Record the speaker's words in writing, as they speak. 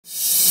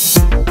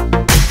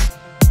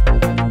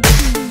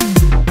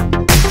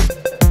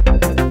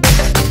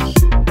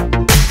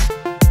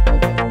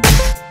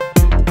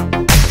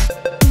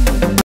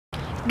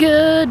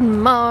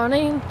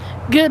morning,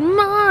 good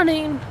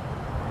morning.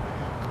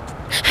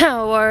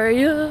 How are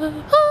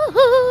you?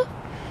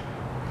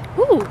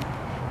 Ooh.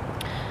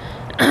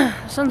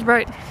 Sun's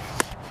bright.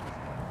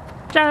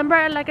 Shining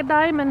bright like a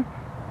diamond.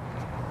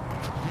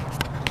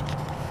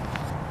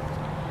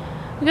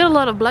 We got a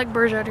lot of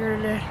blackbirds out here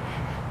today.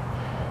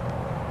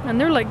 And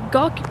they're like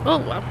gawky. Oh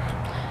wow.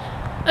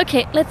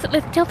 Okay, let's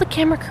tell the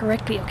camera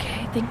correctly,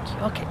 okay? Thank you.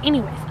 Okay,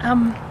 anyways,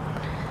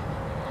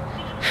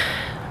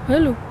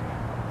 hello.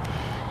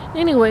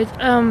 Anyways,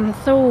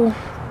 so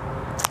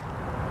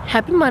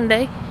happy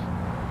Monday.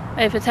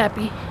 If it's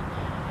happy.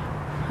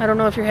 I don't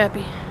know if you're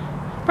happy.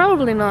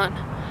 Probably not.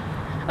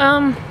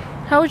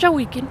 How was your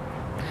weekend?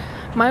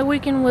 My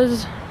weekend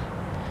was,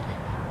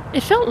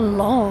 it felt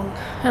long,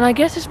 and I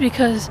guess it's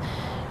because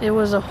it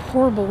was a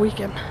horrible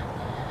weekend.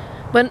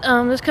 But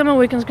this coming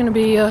weekend's gonna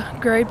be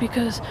great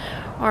because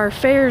our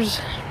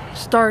fair's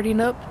starting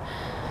up,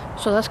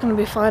 so that's gonna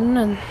be fun.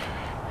 And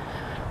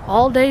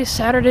all day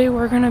Saturday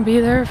we're gonna be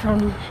there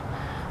from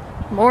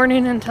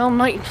morning until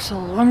night, so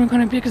I'm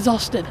gonna be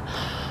exhausted.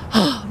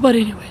 But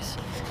anyways,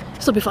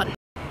 this'll be fun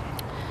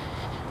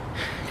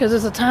because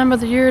it's the time of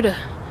the year to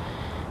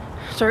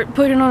start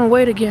putting on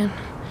weight again,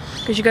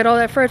 because you got all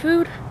that fried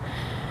food,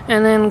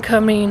 and then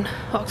coming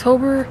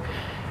October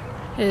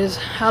is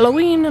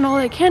Halloween and all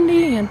that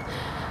candy, and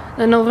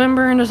then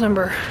November and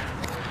December,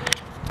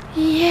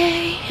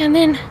 yay, and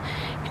then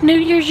New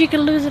Year's you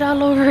can lose it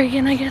all over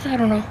again, I guess. I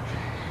don't know.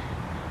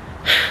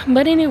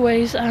 But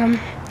anyways, I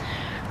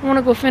want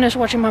to go finish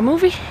watching my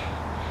movie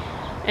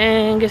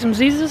and get some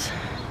Z's,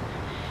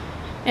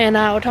 and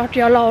I'll talk to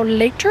y'all all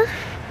later.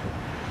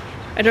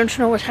 I don't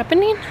know what's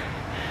happening.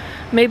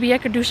 Maybe I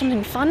could do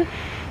something fun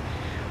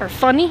or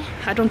funny.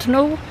 I don't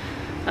know.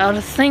 I'll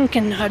think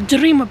and I'll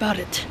dream about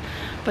it.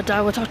 But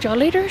I will talk to y'all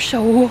later,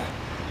 so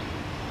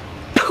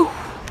poof.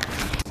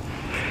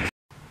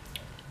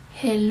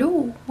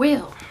 Hello,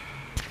 well,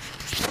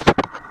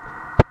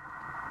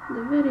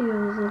 the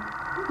video is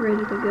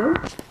ready to go.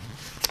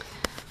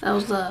 That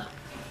was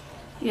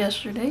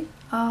yesterday.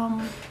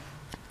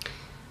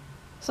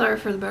 Sorry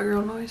for the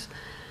background noise.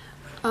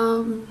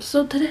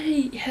 So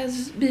today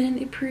has been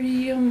a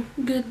pretty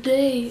good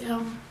day.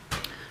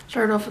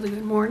 Started off with a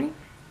good morning,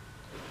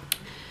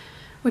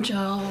 which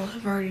y'all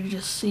have already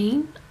just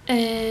seen,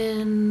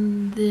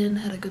 and then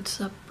had a good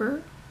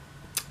supper.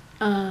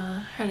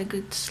 Had a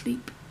good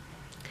sleep.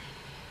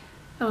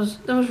 That was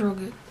real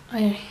good.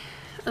 I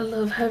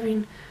love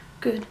having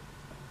good.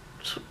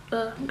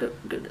 Good.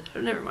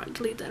 Never mind.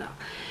 Delete that out.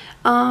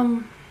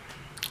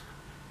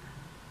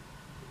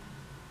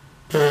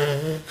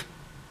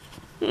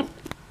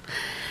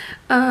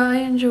 I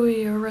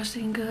enjoy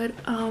resting good.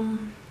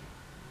 And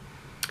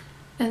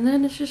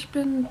then it's just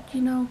been,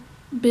 you know,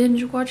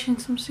 binge watching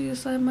some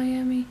CSI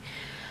Miami.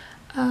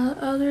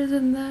 Other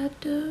than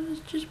that, it's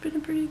just been a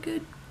pretty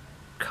good,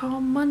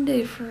 calm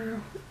Monday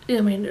for,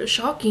 I mean,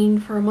 shocking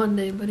for a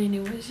Monday, but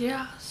anyways,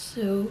 yeah,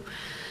 so,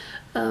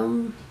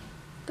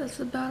 that's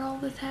about all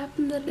that's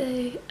happened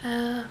today.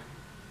 I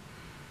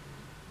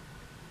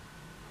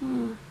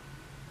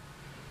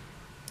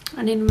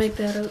need to make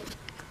that up.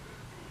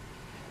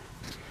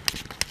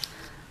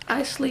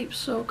 I sleep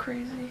so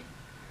crazy.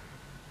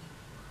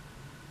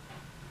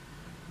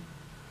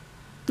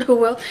 Oh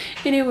well,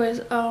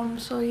 anyways,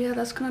 so yeah,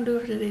 that's gonna do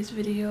it for today's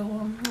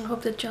video. I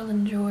hope that y'all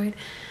enjoyed.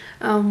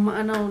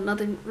 I know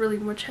nothing really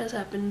much has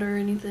happened or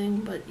anything,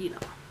 but you know,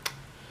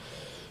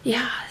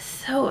 yeah,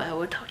 so I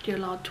will talk to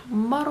you all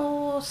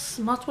tomorrow.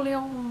 Smash,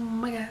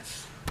 my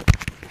guys.